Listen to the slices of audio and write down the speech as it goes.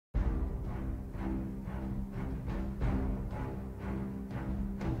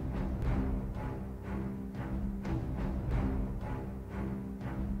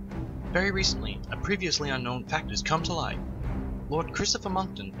Very recently, a previously unknown fact has come to light. Lord Christopher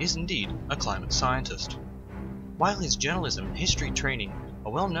Monckton is indeed a climate scientist. While his journalism and history training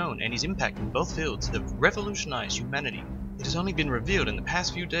are well known and his impact in both fields have revolutionized humanity, it has only been revealed in the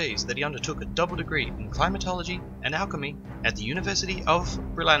past few days that he undertook a double degree in climatology and alchemy at the University of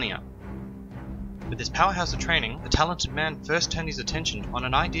Britannia. With his powerhouse of training, the talented man first turned his attention on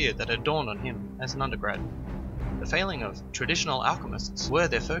an idea that had dawned on him as an undergrad. The failing of traditional alchemists were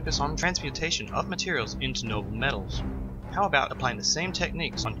their focus on transmutation of materials into noble metals. How about applying the same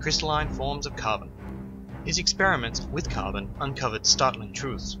techniques on crystalline forms of carbon? His experiments with carbon uncovered startling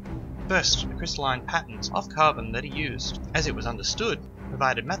truths. First, the crystalline patterns of carbon that he used, as it was understood,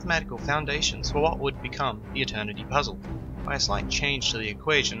 provided mathematical foundations for what would become the eternity puzzle. By a slight change to the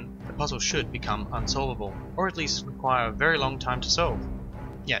equation, the puzzle should become unsolvable, or at least require a very long time to solve.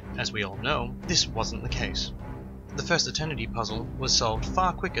 Yet, as we all know, this wasn't the case. The first eternity puzzle was solved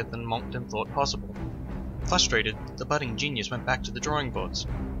far quicker than Monckton thought possible. Frustrated, the budding genius went back to the drawing boards.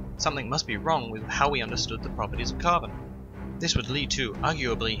 Something must be wrong with how we understood the properties of carbon. This would lead to,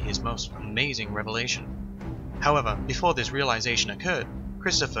 arguably, his most amazing revelation. However, before this realization occurred,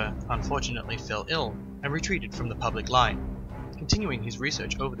 Christopher unfortunately fell ill and retreated from the public light. Continuing his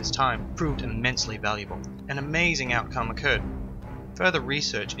research over this time proved immensely valuable. An amazing outcome occurred. Further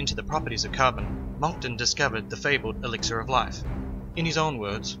research into the properties of carbon, Monckton discovered the fabled elixir of life. In his own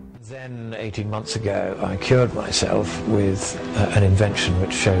words, "Then, 18 months ago, I cured myself with an invention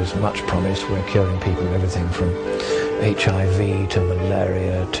which shows much promise. We're curing people of everything from HIV to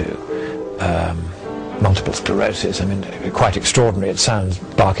malaria to multiple sclerosis. I mean, quite extraordinary. It sounds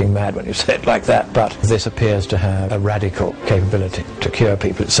barking mad when you say it like that, but this appears to have a radical capability to cure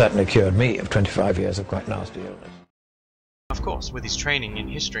people. It certainly cured me of 25 years of quite nasty illness." Of course, with his training in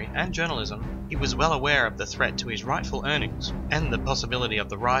history and journalism, he was well aware of the threat to his rightful earnings, and the possibility of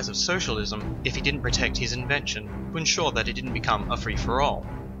the rise of socialism if he didn't protect his invention to ensure that it didn't become a free-for-all.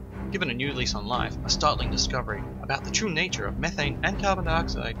 Given a new lease on life, a startling discovery about the true nature of methane and carbon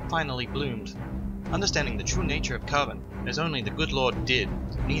dioxide finally bloomed. Understanding the true nature of carbon, as only the good Lord did,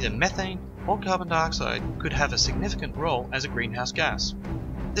 neither methane or carbon dioxide could have a significant role as a greenhouse gas.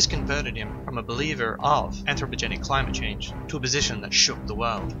 This converted him from a believer of anthropogenic climate change to a position that shook the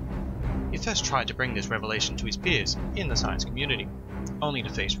world. He first tried to bring this revelation to his peers in the science community, only to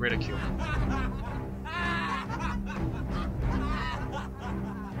face ridicule.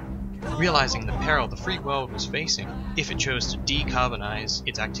 Realizing the peril the free world was facing if it chose to decarbonize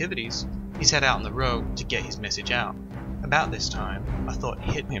its activities, he set out on the road to get his message out. About this time, a thought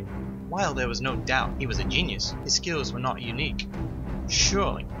hit him. While there was no doubt he was a genius, his skills were not unique.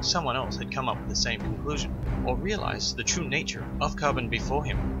 Surely someone else had come up with the same conclusion, or realized the true nature of carbon before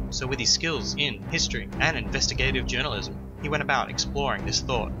him. So with his skills in history and investigative journalism, he went about exploring this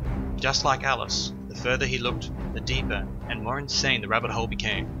thought. Just like Alice, the further he looked, the deeper and more insane the rabbit hole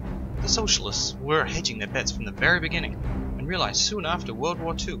became. The socialists were hedging their bets from the very beginning, and realized soon after World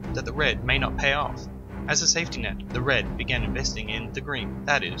War II that the red may not pay off. As a safety net, the red began investing in the green,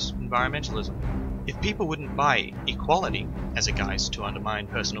 that is, environmentalism. If people wouldn't buy equality as a guise to undermine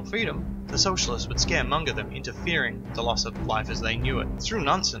personal freedom, the socialists would scaremonger them into fearing the loss of life as they knew it, through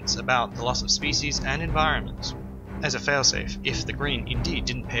nonsense about the loss of species and environments. As a failsafe, if the green indeed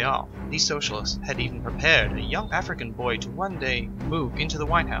didn't pay off, these socialists had even prepared a young African boy to one day move into the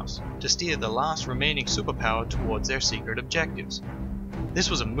White House to steer the last remaining superpower towards their secret objectives. This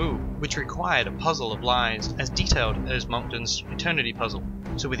was a move which required a puzzle of lies as detailed as Monckton's eternity puzzle,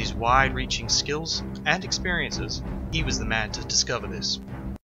 so with his wide-reaching skills and experiences, he was the man to discover this.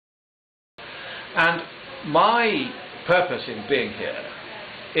 And my purpose in being here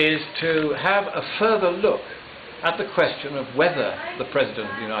is to have a further look at the question of whether the President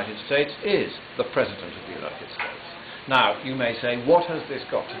of the United States is the President of the United States. Now, you may say, what has this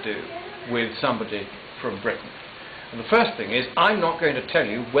got to do with somebody from Britain? And the first thing is, I'm not going to tell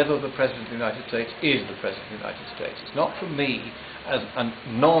you whether the President of the United States is the President of the United States. It's not for me, as a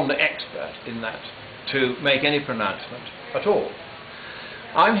non-expert in that, to make any pronouncement at all.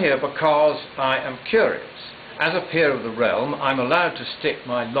 I'm here because I am curious. As a peer of the realm, I'm allowed to stick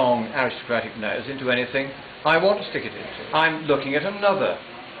my long aristocratic nose into anything I want to stick it into. I'm looking at another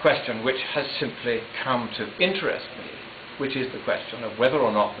question which has simply come to interest me, which is the question of whether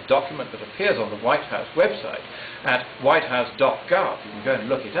or not the document that appears on the White House website at whitehouse.gov, you can go and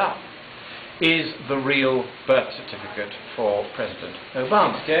look it up, is the real birth certificate for President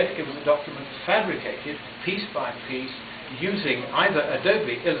Obama. Instead, it was a document fabricated piece by piece using either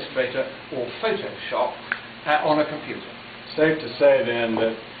Adobe Illustrator or Photoshop on a computer. Safe to say then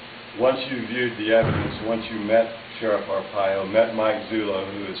that once you viewed the evidence, once you met Sheriff Arpaio, met Mike Zullo,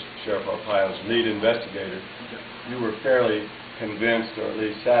 who is Sheriff Arpaio's lead investigator, you were fairly convinced, or at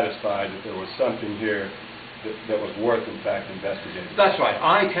least satisfied, that there was something here that was worth, in fact, investigating. That's right.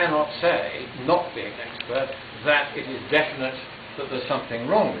 I cannot say, not being an expert, that it is definite that there's something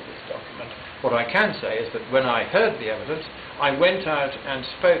wrong with this document. What I can say is that when I heard the evidence, I went out and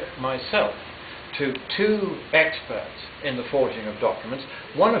spoke myself to two experts in the forging of documents,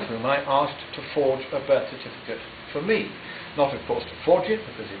 one of whom I asked to forge a birth certificate for me. Not, of course, to forge it,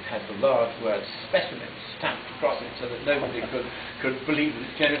 because it had the large word specimen stamped across it so that nobody could believe that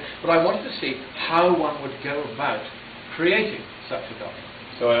it's genuine, but I wanted to see how one would go about creating such a document.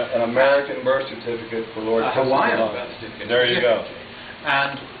 So an American birth certificate for Lord Christopher Hawaiian Monckton. birth certificate. There you go.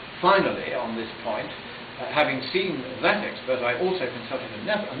 And finally, on this point, having seen that expert, I also consulted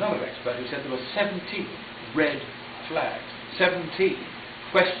another expert who said there were 17 red flags, 17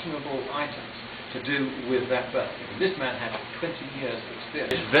 questionable items to do with that birth certificate. This man had 20 years of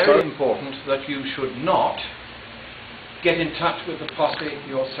experience. It's very important that you should not get in touch with the posse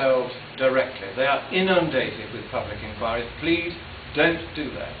yourselves directly. They are inundated with public inquiries. Please don't do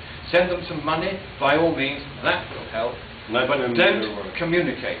that. Send them some money, by all means, that will help. But don't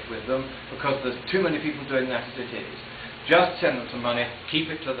communicate with them, because there's too many people doing that as it is. Just send them some money, keep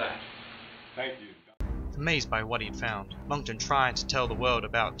it to that. Thank you. Amazed by what he'd found, Monckton tried to tell the world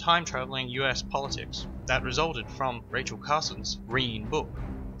about time-traveling US politics that resulted from Rachel Carson's green book,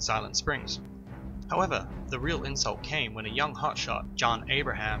 Silent Springs. However, the real insult came when a young hotshot, John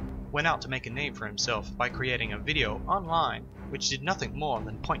Abraham, went out to make a name for himself by creating a video online which did nothing more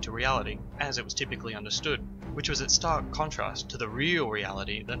than point to reality as it was typically understood, which was in stark contrast to the real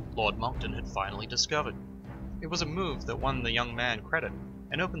reality that Lord Monckton had finally discovered. It was a move that won the young man credit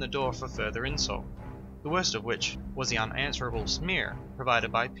and opened the door for further insult, the worst of which was the unanswerable smear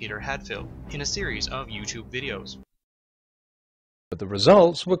provided by Peter Hadfield in a series of YouTube videos. But the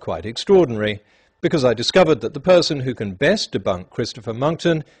results were quite extraordinary, because I discovered that the person who can best debunk Christopher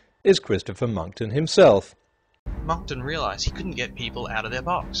Monckton is Christopher Monckton himself. Monckton realized he couldn't get people out of their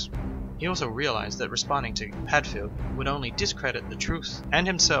box. He also realized that responding to Hadfield would only discredit the truth and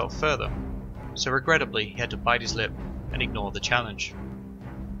himself further, so regrettably he had to bite his lip and ignore the challenge.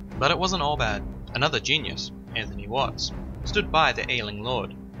 But it wasn't all bad. Another genius, Anthony Watts, stood by the ailing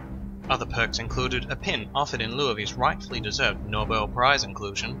lord. Other perks included a pin offered in lieu of his rightfully deserved Nobel Prize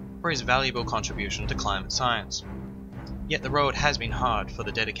inclusion for his valuable contribution to climate science. Yet the road has been hard for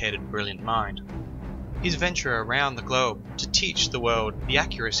the dedicated, brilliant mind. His venture around the globe to teach the world the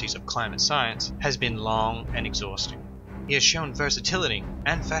accuracies of climate science has been long and exhausting. He has shown versatility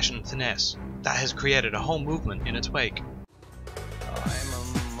and fashion finesse that has created a whole movement in its wake.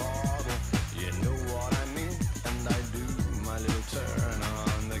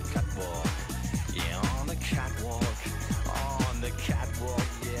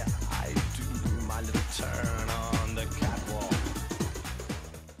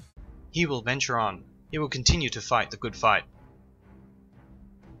 He will venture on. He will continue to fight the good fight.